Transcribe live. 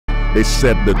They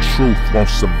said the truth won't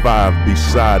survive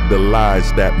beside the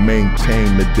lies that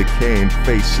maintain the decaying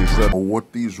faces of...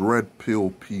 What these red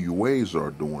pill PUAs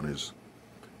are doing is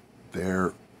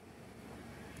they're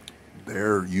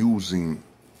using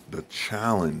the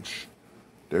challenge.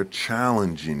 They're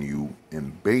challenging you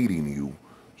and baiting you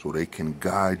so they can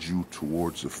guide you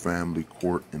towards the family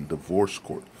court and divorce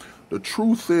court. The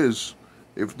truth is,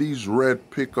 if these red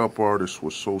pickup artists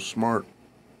were so smart,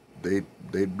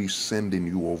 they'd be sending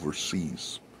you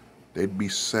overseas. They'd be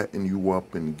setting you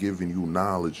up and giving you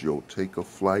knowledge. Yo, take a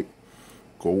flight,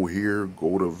 go here,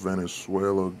 go to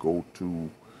Venezuela, go to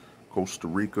Costa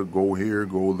Rica, go here,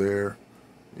 go there.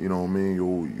 You know what I mean?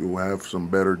 You'll have some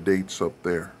better dates up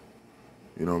there.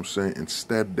 You know what I'm saying?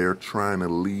 Instead, they're trying to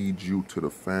lead you to the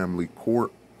family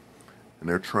court, and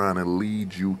they're trying to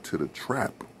lead you to the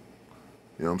trap.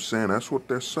 You know what I'm saying? That's what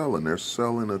they're selling. They're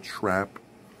selling a trap,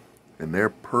 and they're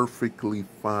perfectly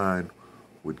fine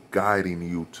with guiding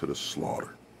you to the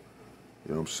slaughter.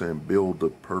 You know what I'm saying? Build a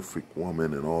perfect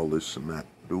woman and all this and that.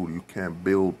 Dude, you can't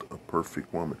build a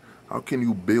perfect woman. How can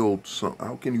you build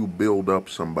up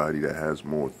somebody that has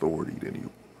more authority than you?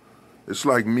 It's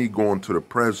like me going to the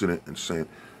president and saying,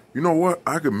 you know what?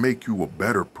 I could make you a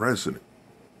better president.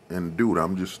 And dude,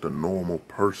 I'm just a normal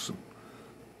person.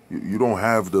 You don't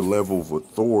have the level of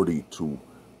authority to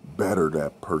better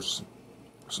that person.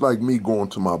 It's like me going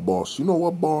to my boss. You know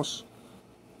what, boss?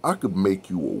 I could make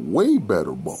you a way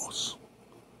better boss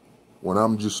when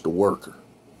I'm just a worker.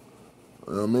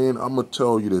 I mean, I'm going to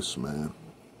tell you this, man.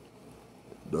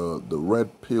 The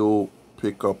red pill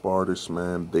pickup artists,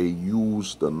 man, they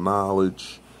use the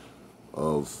knowledge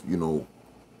of, you know,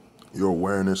 your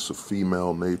awareness of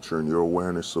female nature and your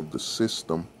awareness of the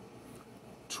system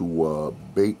to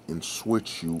bait and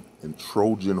switch you and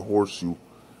Trojan horse you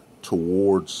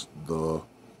towards the,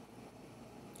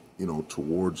 you know,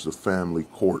 towards the family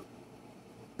court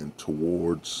and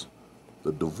towards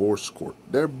the divorce court.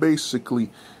 They're basically,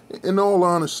 in all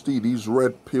honesty, these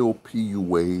red pill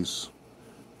PUAs,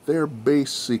 they're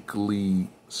basically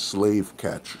slave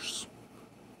catchers.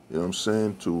 You know what I'm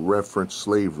saying? To reference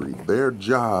slavery. Their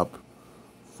job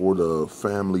for the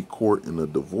family court and the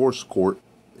divorce court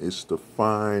is to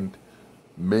find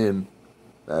men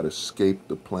that escaped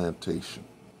the plantation.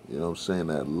 You know what I'm saying?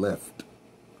 That left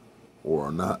or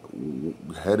are not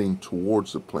heading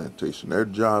towards the plantation. Their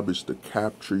job is to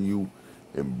capture you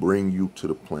and bring you to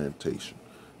the plantation.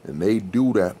 And they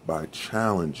do that by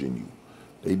challenging you.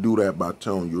 They do that by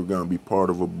telling you you're going to be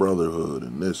part of a brotherhood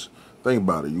and this. Think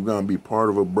about it. You're going to be part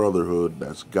of a brotherhood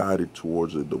that's guided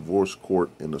towards a divorce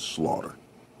court and a slaughter.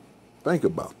 Think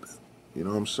about that. You know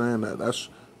what I'm saying?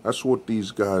 That's what these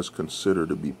guys consider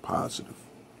to be positive.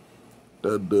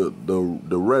 The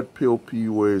red pill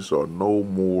PUAs are no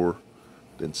more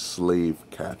than slave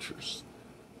catchers.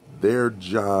 Their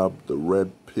job, the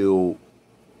red pill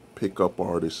pickup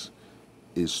artists,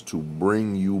 is to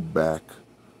bring you back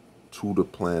to the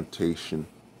plantation,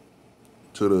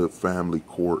 to the family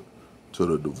court, to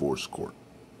the divorce court.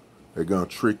 They're going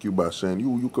to trick you by saying,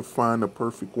 you could find a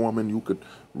perfect woman, you could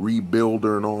rebuild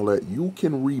her and all that. You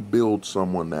can rebuild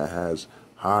someone that has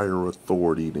higher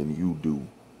authority than you do.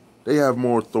 They have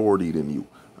more authority than you.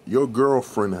 Your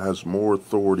girlfriend has more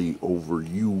authority over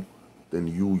you than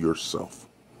you yourself.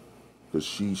 Because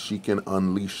she can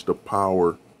unleash the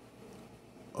power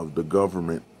of the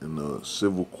government and the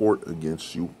civil court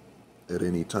against you at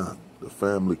any time. The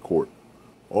family court,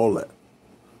 all that.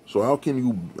 So how can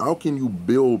you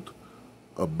build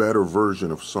a better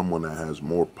version of someone that has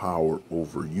more power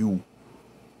over you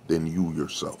than you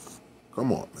yourself?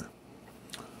 Come on, man.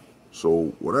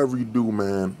 So whatever you do,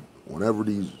 man,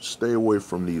 stay away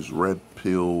from these red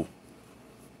pill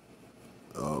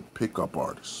pickup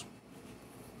artists.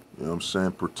 You know what I'm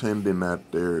saying? Pretending that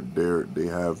they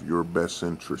have your best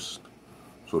interest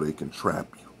so they can trap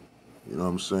you. You know what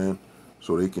I'm saying?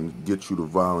 So they can get you to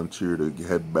volunteer to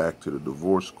head back to the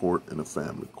divorce court and the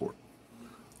family court.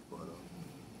 But,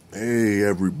 hey,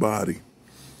 everybody.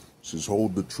 This is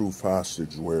Hold the Truth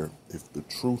Hostage, where if the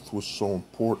truth was so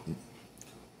important,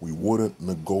 we wouldn't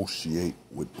negotiate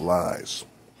with lies.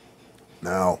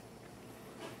 Now,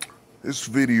 this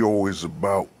video is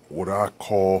about what I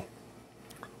call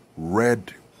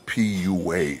red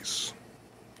PUAs.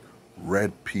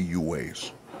 Red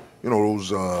PUAs. You know,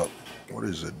 those, what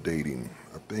is it, dating?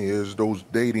 I think it's those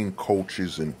dating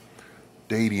coaches and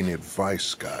dating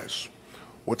advice guys.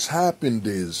 What's happened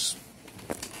is,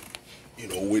 you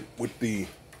know, with the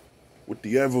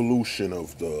evolution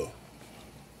of the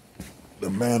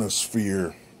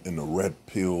manosphere and the red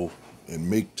pill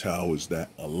and MGTOW, is that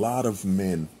a lot of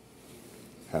men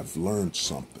have learned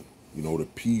something. You know, the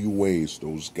PUAs,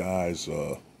 those guys,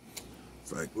 in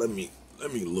fact, let me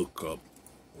look up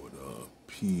what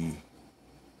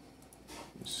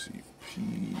let's see,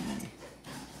 PUA.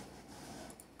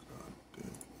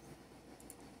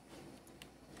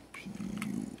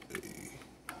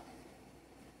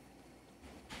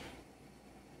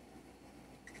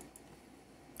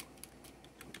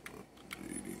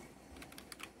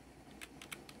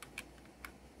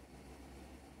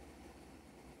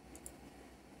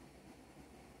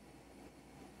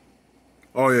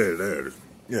 Oh yeah, there it is.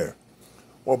 Yeah.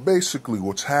 Well, basically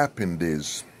what's happened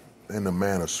is, in the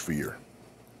manosphere,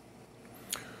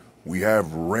 we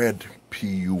have red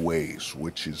PUAs,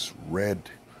 which is red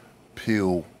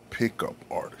pill pickup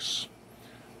artists.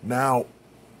 Now,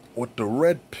 what the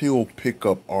red pill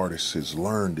pickup artist has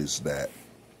learned is that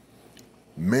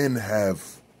men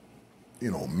have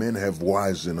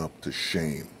wisened up to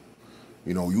shame.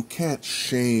 You know, you can't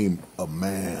shame a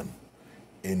man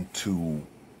into,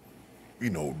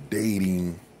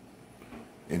 dating,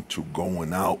 into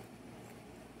going out,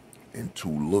 into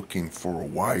looking for a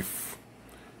wife,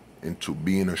 into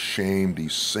being ashamed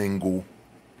he's single.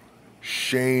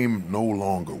 Shame no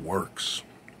longer works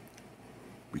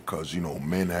because,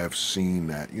 men have seen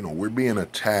that, we're being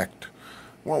attacked.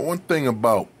 Well, one thing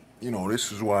about,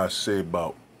 this is why I say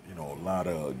about, a lot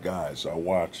of guys, I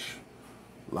watch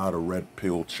a lot of red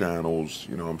pill channels,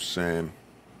 you know what I'm saying?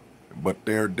 But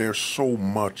they're so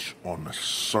much on the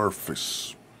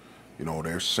surface.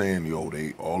 They're saying,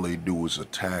 all they do is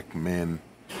attack men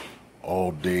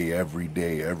all day, every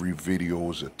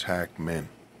video is attack men.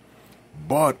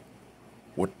 But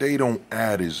what they don't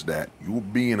add is that you're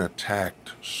being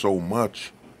attacked so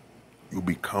much, you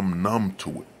become numb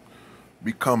to it.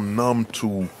 Become numb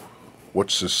to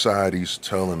what society's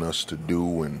telling us to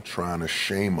do and trying to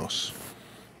shame us.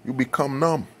 You become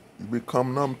numb. You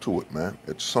become numb to it, man,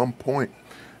 at some point.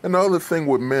 And the other thing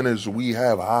with men is we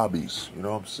have hobbies, you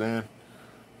know what I'm saying?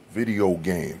 Video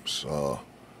games,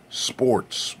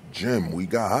 sports, gym, we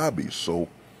got hobbies. So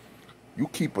you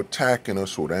keep attacking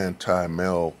us with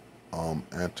anti-male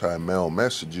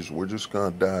messages, we're just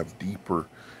going to dive deeper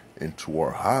into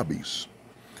our hobbies.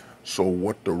 So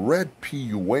what the red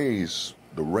PUAs,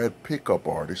 the red pickup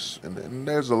artists, and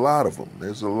there's a lot of them.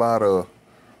 There's a lot of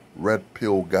red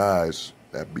pill guys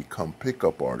that become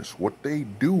pickup artists. What they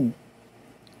do,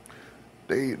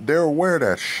 they're aware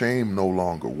that shame no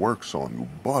longer works on you,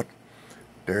 but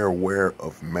they're aware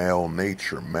of male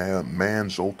nature.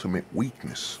 Man's ultimate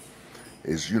weakness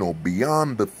is,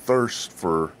 beyond the thirst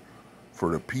for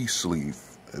the peace sleeve,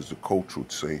 as the coach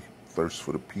would say, thirst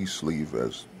for the peace sleeve,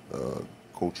 as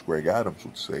Coach Greg Adams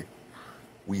would say.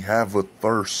 We have a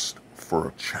thirst for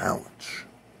a challenge.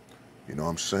 You know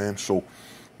what I'm saying? So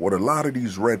what a lot of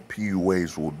these red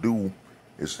PUAs will do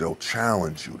is they'll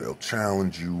challenge you. They'll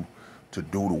challenge you to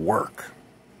do the work.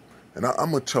 And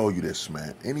I'm going to tell you this,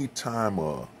 man. Anytime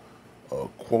a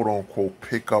quote-unquote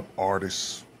pickup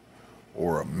artist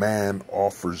or a man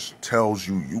tells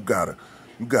you, you gotta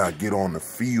get on the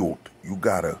field, you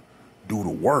gotta do the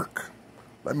work.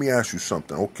 Let me ask you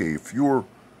something. Okay, if you're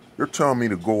telling me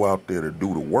to go out there to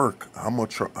do the work, how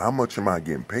much am I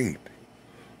getting paid?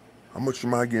 How much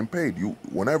am I getting paid?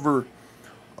 Whenever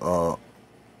a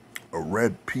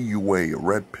red PUA, a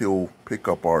red pill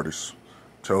pickup artist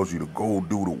tells you to go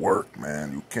do the work,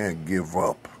 man, you can't give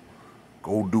up.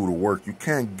 Go do the work. You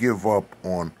can't give up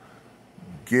on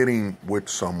getting with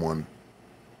someone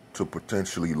to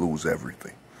potentially lose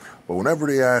everything. But whenever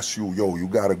they ask you, you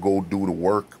gotta go do the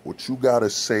work, what you gotta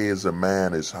say as a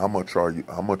man is, how much are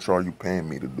you paying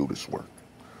me to do this work?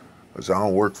 Because I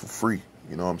don't work for free.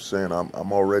 You know what I'm saying?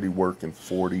 I'm already working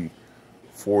 40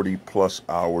 plus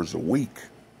hours a week.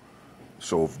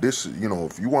 So if this,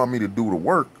 if you want me to do the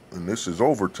work and this is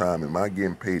overtime, am I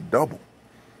getting paid double?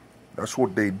 That's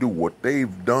what they do. What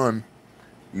they've done,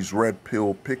 these red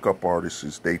pill pickup artists,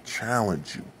 is they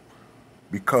challenge you.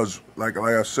 Because, like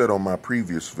I said on my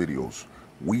previous videos,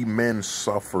 we men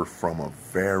suffer from a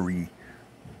very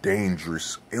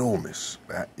dangerous illness.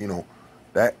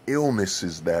 That illness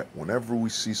is that whenever we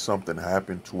see something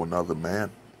happen to another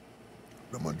man,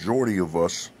 the majority of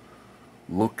us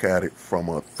look at it from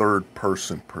a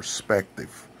third-person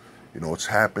perspective. It's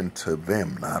happened to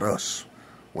them, not us.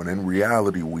 When in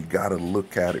reality, we got to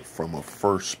look at it from a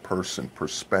first-person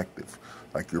perspective,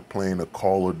 like you're playing a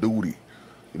Call of Duty.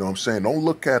 You know what I'm saying? Don't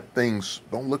look at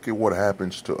what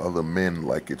happens to other men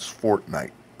like it's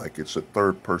Fortnite, like it's a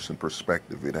third-person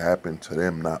perspective. It happened to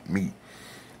them, not me.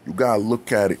 You got to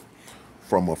look at it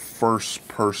from a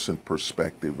first-person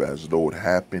perspective as though it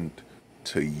happened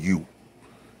to you.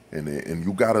 And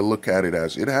you got to look at it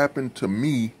as, it happened to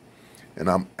me, and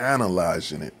I'm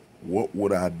analyzing it. What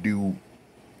would I do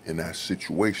in that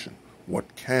situation?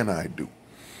 What can I do?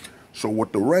 So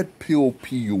what the red pill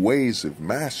PUAs have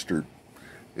mastered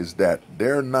is that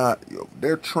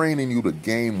they're training you to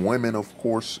game women, of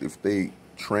course. If they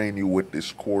train you with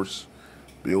this course,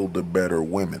 build a better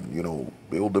woman,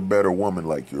 build a better woman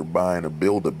like you're buying a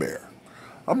Build-A-Bear.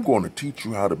 I'm going to teach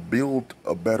you how to build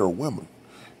a better woman.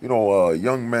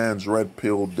 Young Man's Red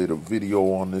Pill did a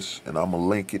video on this, and I'm going to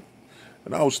link it.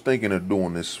 And I was thinking of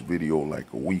doing this video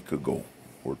like a week ago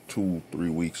or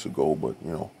 2-3 weeks ago, but,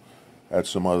 had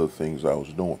some other things I was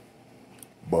doing.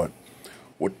 But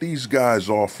what these guys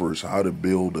offer is how to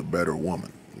build a better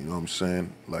woman. You know what I'm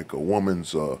saying? Like a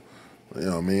woman's,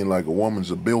 like a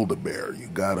woman's a Build-A-Bear. You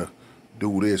gotta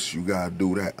do this, you gotta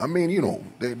do that.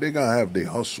 They're gonna have their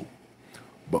hustle.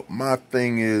 But my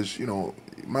thing is,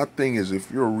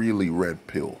 if you're really red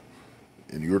pill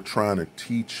and you're trying to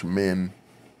teach men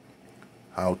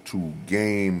how to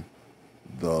game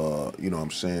how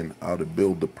to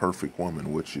build the perfect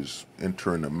woman, which is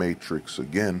entering the matrix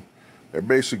again. They're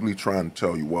basically trying to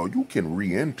tell you, well, you can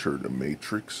re-enter the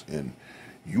matrix and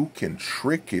you can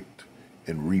trick it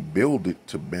and rebuild it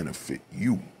to benefit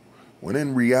you. When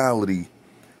in reality,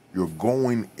 you're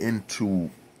going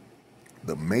into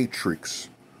the matrix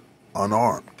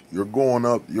unarmed. You're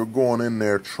going in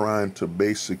there trying to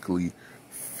basically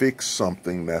fix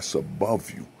something that's above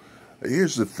you.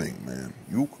 Here's the thing, man.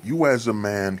 You as a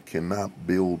man cannot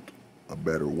build a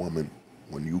better woman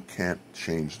when you can't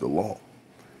change the law.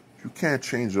 If you can't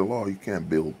change the law, you can't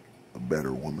build a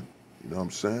better woman. You know what I'm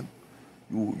saying?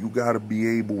 You got to be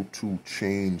able to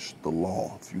change the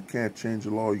law. If you can't change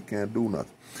the law, you can't do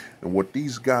nothing. And what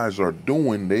these guys are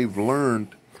doing, they've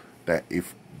learned that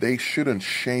if they shouldn't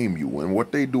shame you. And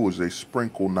what they do is they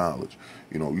sprinkle knowledge.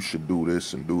 You should do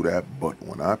this and do that. But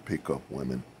when I pick up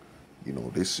women,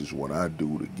 this is what I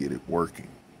do to get it working.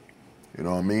 You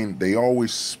know what I mean? They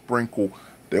always sprinkle.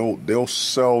 They'll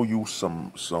sell you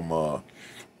some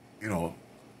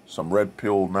red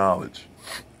pill knowledge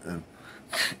and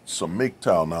some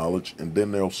MGTOW knowledge, and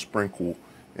then they'll sprinkle.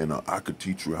 And I could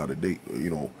teach you how to date.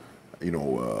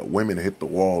 Women hit the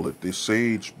wall at this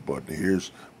age, but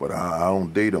I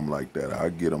don't date them like that. I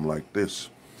get them like this.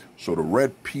 So the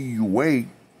red PUA.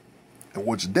 And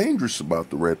what's dangerous about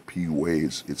the red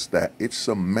PUA is that it's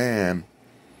a man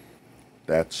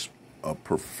that's a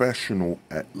professional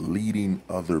at leading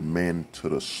other men to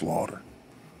the slaughter.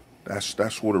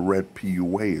 That's what a red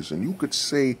PUA is. And you could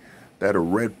say that a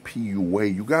red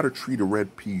PUA, you got to treat a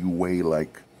red PUA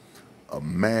like a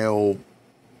male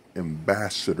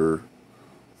ambassador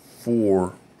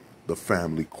for the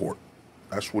family court.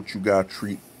 That's what you got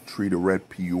to treat a red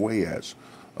PUA as.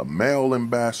 A male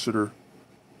ambassador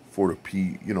for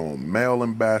the male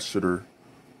ambassador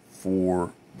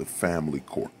for the family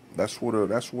court. That's what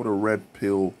a red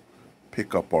pill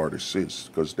pickup artist is,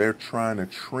 because they're trying to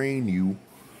train you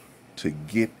to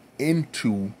get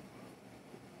into,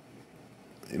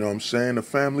 the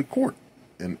family court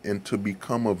and to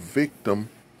become a victim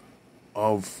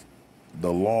of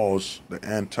the laws, the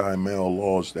anti-male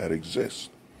laws that exist.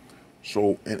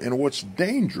 So, and what's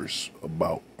dangerous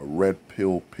about a red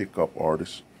pill pickup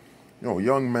artist,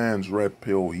 Young Man's Red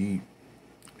Pill, he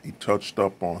touched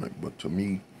up on it, but to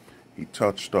me, he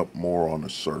touched up more on the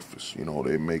surface.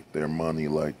 They make their money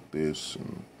like this,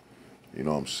 and,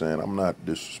 I'm not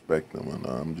disrespecting him, and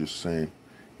I'm just saying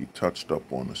he touched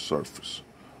up on the surface.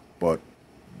 But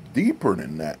deeper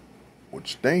than that,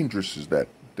 what's dangerous is that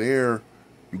you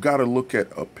got to look at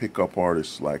a pickup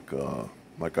artist like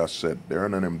I said, they're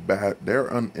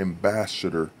an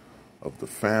ambassador of the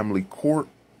family court,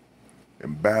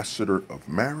 ambassador of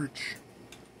marriage,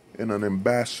 and an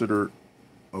ambassador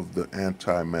of the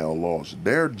anti-male laws.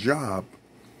 Their job,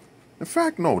 in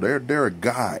fact, no, they're a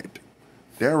guide.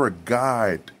 They're a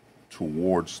guide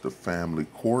towards the family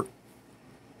court,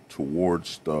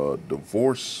 towards the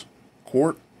divorce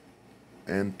court,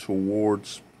 and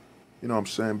towards,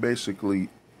 basically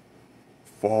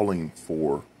falling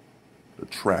for the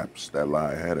traps that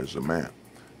lie ahead as a man.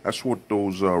 That's what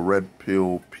those red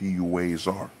pill PUAs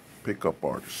are. Pickup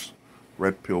artists,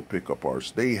 red pill pickup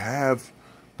artists. They have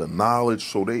the knowledge,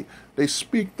 so they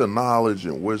speak the knowledge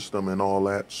and wisdom and all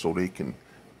that, so they can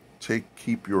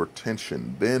keep your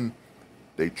attention. Then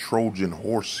they Trojan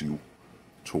horse you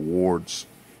towards,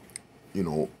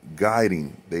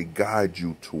 guiding. They guide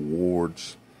you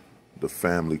towards the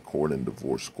family court and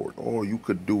divorce court. Oh, you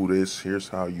could do this. Here's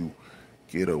how you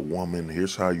get a woman.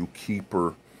 Here's how you keep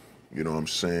her.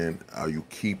 How you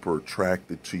keep her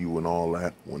attracted to you and all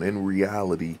that. When in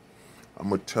reality, I'm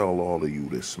going to tell all of you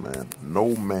this, man.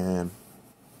 No man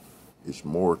is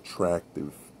more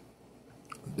attractive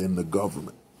than the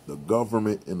government. The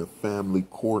government and the family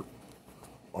court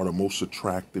are the most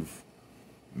attractive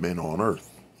men on earth,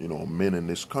 men in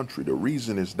this country. The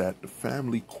reason is that the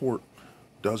family court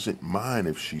doesn't mind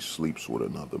if she sleeps with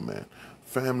another man.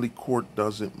 Family court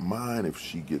doesn't mind if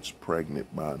she gets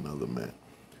pregnant by another man.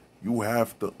 You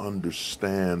have to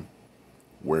understand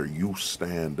where you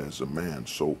stand as a man.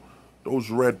 So those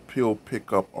red pill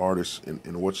pickup artists,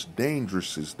 and what's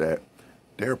dangerous is that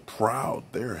they're proud.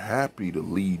 They're happy to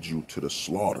lead you to the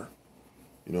slaughter.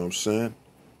 You know what I'm saying?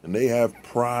 And they have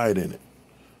pride in it.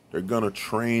 They're going to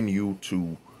train you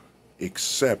to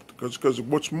accept. Because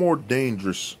what's more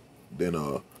dangerous than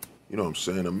a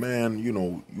man,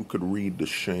 you could read the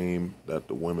shame that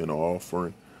the women are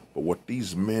offering. But what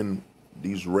these men,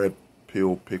 these red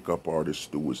pill pickup artists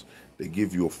do is they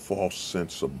give you a false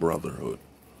sense of brotherhood,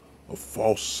 a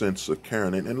false sense of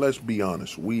caring. And let's be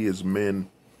honest, we as men,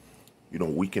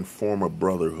 we can form a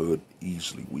brotherhood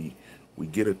easily. We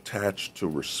get attached to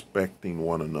respecting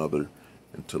one another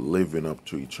and to living up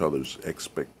to each other's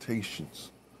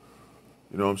expectations.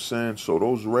 You know what I'm saying? So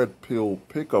those red pill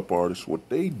pickup artists, what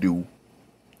they do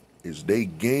is they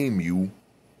game you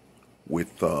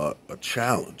with a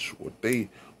challenge. What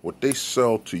they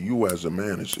sell to you as a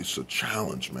man is it's a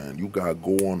challenge, man. You gotta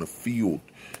go on the field.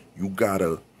 You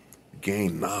gotta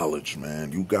gain knowledge,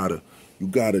 man. You gotta.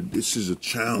 This is a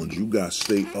challenge. You gotta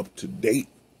stay up to date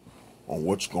on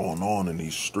what's going on in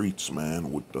these streets,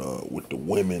 man, with the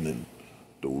women and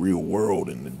the real world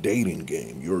and the dating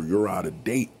game. You're out of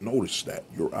date. Notice that.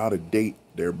 You're out of date.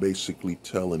 They're basically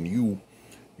telling you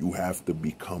have to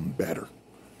become better.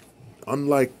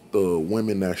 Unlike the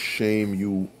women that shame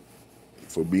you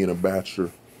for being a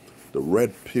bachelor, the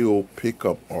red pill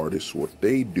pickup artists, what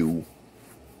they do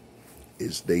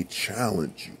is they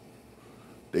challenge you.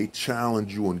 They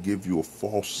challenge you and give you a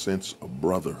false sense of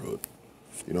brotherhood.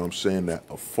 You know what I'm saying? That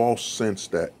a false sense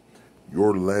that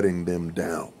you're letting them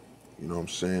down. You know what I'm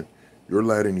saying? You're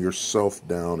letting yourself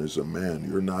down as a man.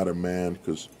 You're not a man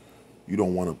because you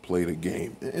don't want to play the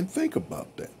game. And think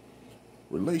about that.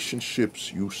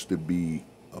 Relationships used to be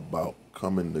about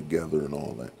coming together and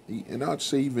all that. And I'd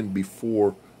say even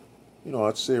before,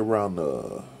 I'd say around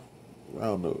the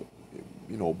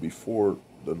before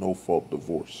the no-fault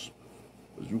divorce.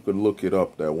 You could look it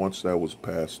up that once that was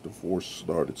passed, divorce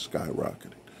started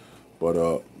skyrocketing.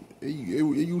 But it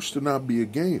used to not be a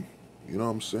game. You know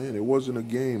what I'm saying? It wasn't a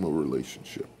game, a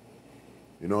relationship.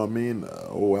 You know what I mean?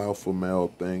 Alpha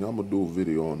male thing. I'm going to do a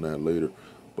video on that later.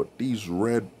 But these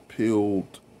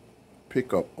red-pilled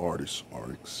pickup artists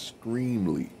are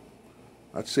extremely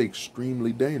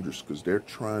dangerous because they're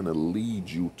trying to lead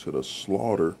you to the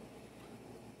slaughter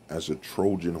as a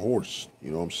Trojan horse.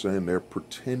 You know what I'm saying? They're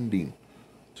pretending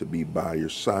to be by your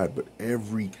side, but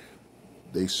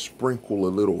they sprinkle a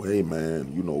little, hey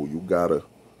man, you gotta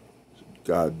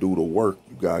do the work.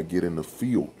 You gotta get in the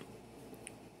field.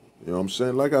 You know what I'm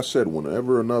saying? Like I said,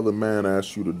 whenever another man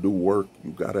asks you to do work,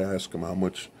 you gotta ask him how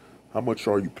much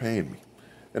are you paying me?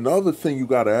 And the other thing you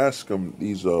gotta ask them,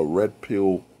 these red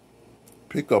pill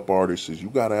pickup artists, is you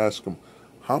gotta ask them,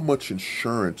 how much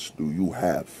insurance do you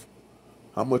have?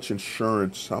 How much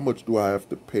do I have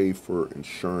to pay for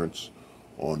insurance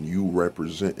on you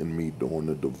representing me during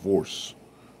the divorce,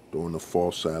 during the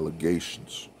false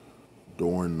allegations,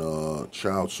 during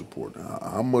child support?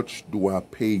 How much do I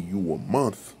pay you a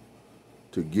month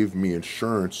to give me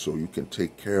insurance so you can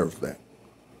take care of that?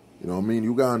 You know what I mean?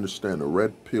 You gotta understand, the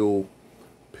red pill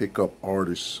pickup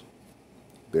artists,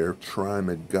 they're trying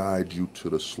to guide you to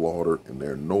the slaughter, and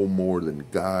they're no more than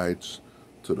guides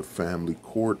to the family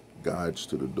court, guides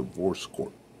to the divorce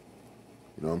court.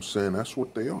 You know what I'm saying? That's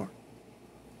what they are.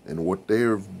 And what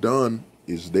they've done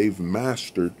is they've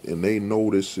mastered, and they know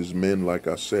this as men, like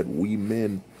I said, we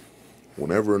men,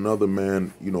 whenever another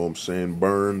man,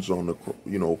 burns on the,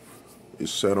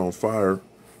 is set on fire,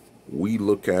 we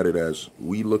look at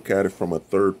it from a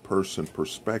third person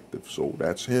perspective. So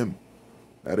that's him.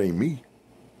 That ain't me.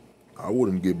 I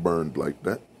wouldn't get burned like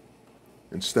that.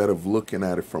 Instead of looking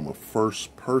at it from a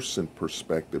first person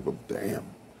perspective of, damn,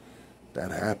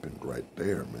 that happened right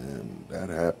there, man. That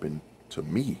happened to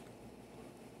me.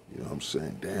 You know what I'm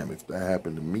saying? Damn, if that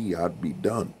happened to me, I'd be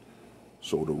done.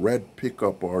 So the red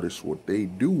pickup artists, what they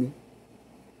do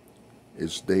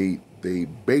is they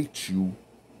bait you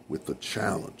with a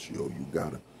challenge. You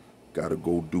gotta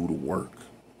go do the work.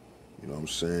 You know what I'm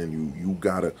saying? You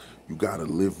gotta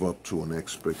live up to an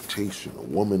expectation. A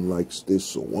woman likes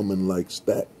this, a woman likes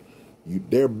that.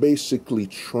 They're basically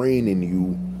training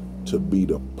you to be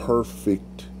the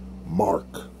perfect mark.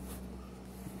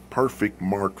 Perfect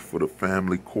mark for the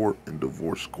family court and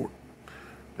divorce court.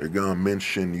 They're gonna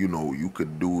mention, you know, you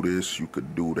could do this, you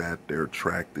could do that. They're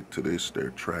attracted to this, they're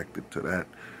attracted to that.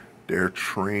 They're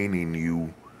training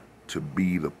you to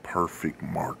be the perfect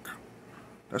mark.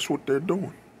 That's what they're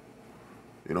doing.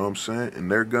 You know what I'm saying?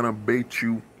 And they're gonna bait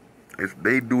you. If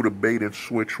they do the bait and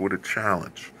switch with a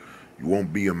challenge, you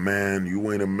won't be a man,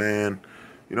 you ain't a man.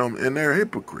 You know, and they're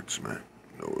hypocrites, man.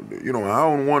 You know,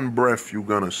 how in one breath you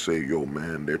gonna say, yo,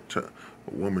 man, a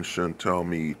woman shouldn't tell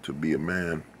me to be a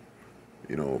man,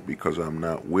 you know, because I'm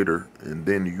not with her. And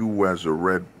then you as a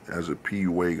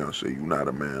PUA gonna say you're not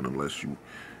a man unless you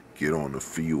get on the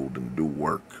field and do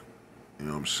work. You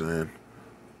know what I'm saying?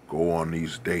 Go on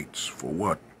these dates for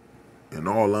what? In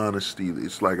all honesty,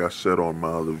 it's like I said on my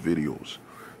other videos.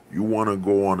 You want to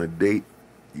go on a date,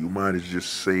 you might as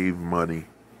just save money,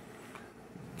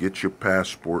 get your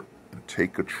passport, and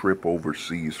take a trip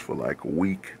overseas for like a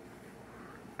week.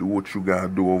 Do what you got to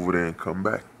do over there and come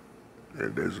back.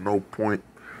 There's no point.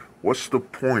 What's the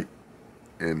point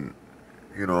in,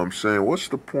 you know what I'm saying, what's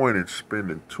the point in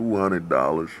spending $200,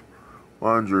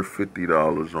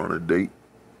 $150 on a date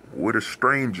with a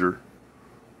stranger?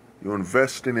 You're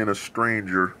investing in a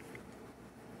stranger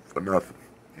for nothing.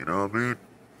 You know what I mean?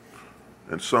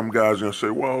 And some guys gonna say,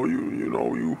 well,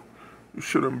 you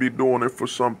shouldn't be doing it for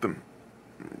something.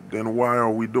 Then why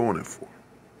are we doing it for?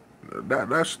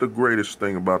 That's the greatest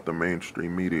thing about the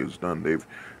mainstream media has done.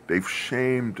 They've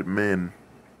shamed men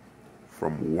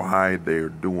from why they're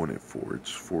doing it for.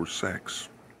 It's for sex.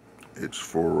 It's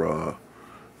for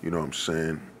you know what I'm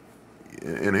saying?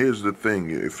 And here's the thing,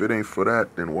 if it ain't for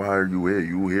that, then why are you here?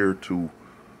 You here to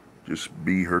just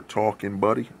be her talking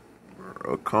buddy?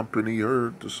 Or accompany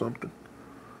her to something?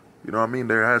 You know what I mean?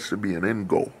 There has to be an end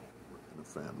goal in the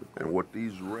family. And what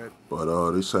these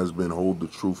But this has been Hold the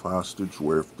Truth Hostage,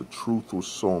 where if the truth was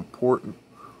so important,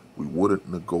 we wouldn't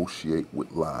negotiate with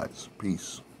lies.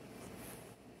 Peace.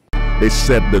 They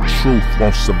said the truth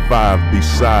won't survive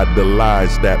beside the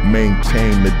lies that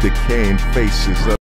maintain the decaying faces of